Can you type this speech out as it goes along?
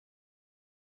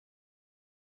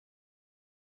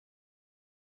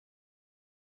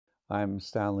I'm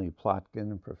Stanley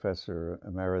Plotkin, Professor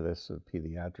Emeritus of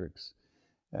Pediatrics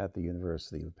at the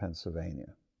University of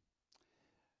Pennsylvania.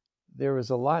 There is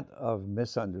a lot of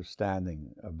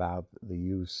misunderstanding about the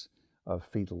use of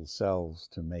fetal cells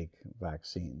to make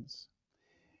vaccines.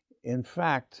 In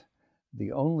fact,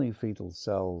 the only fetal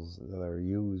cells that are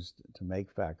used to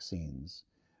make vaccines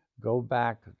go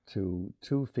back to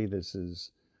two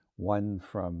fetuses, one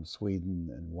from Sweden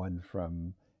and one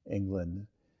from England,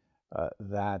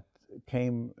 that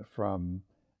came from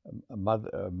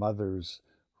mothers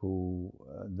who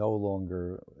no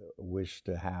longer wish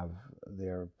to have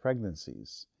their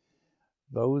pregnancies.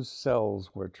 Those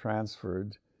cells were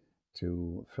transferred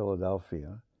to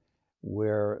Philadelphia,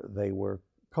 where they were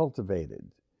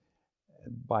cultivated.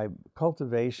 By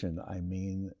cultivation, I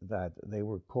mean that they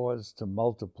were caused to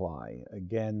multiply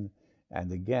again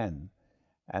and again,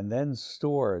 and then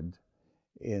stored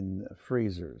in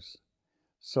freezers.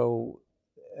 So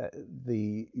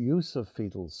the use of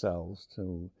fetal cells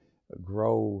to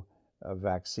grow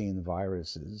vaccine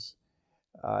viruses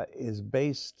is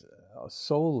based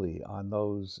solely on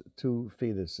those two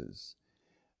fetuses.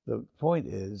 The point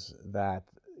is that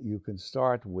you can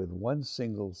start with one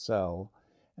single cell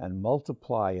and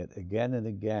multiply it again and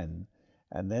again,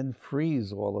 and then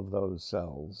freeze all of those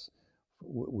cells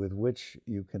with which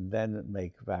you can then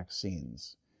make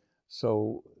vaccines.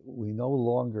 So we no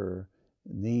longer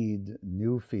need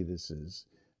new fetuses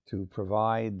to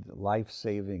provide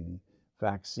life-saving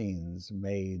vaccines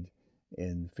made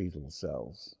in fetal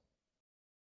cells.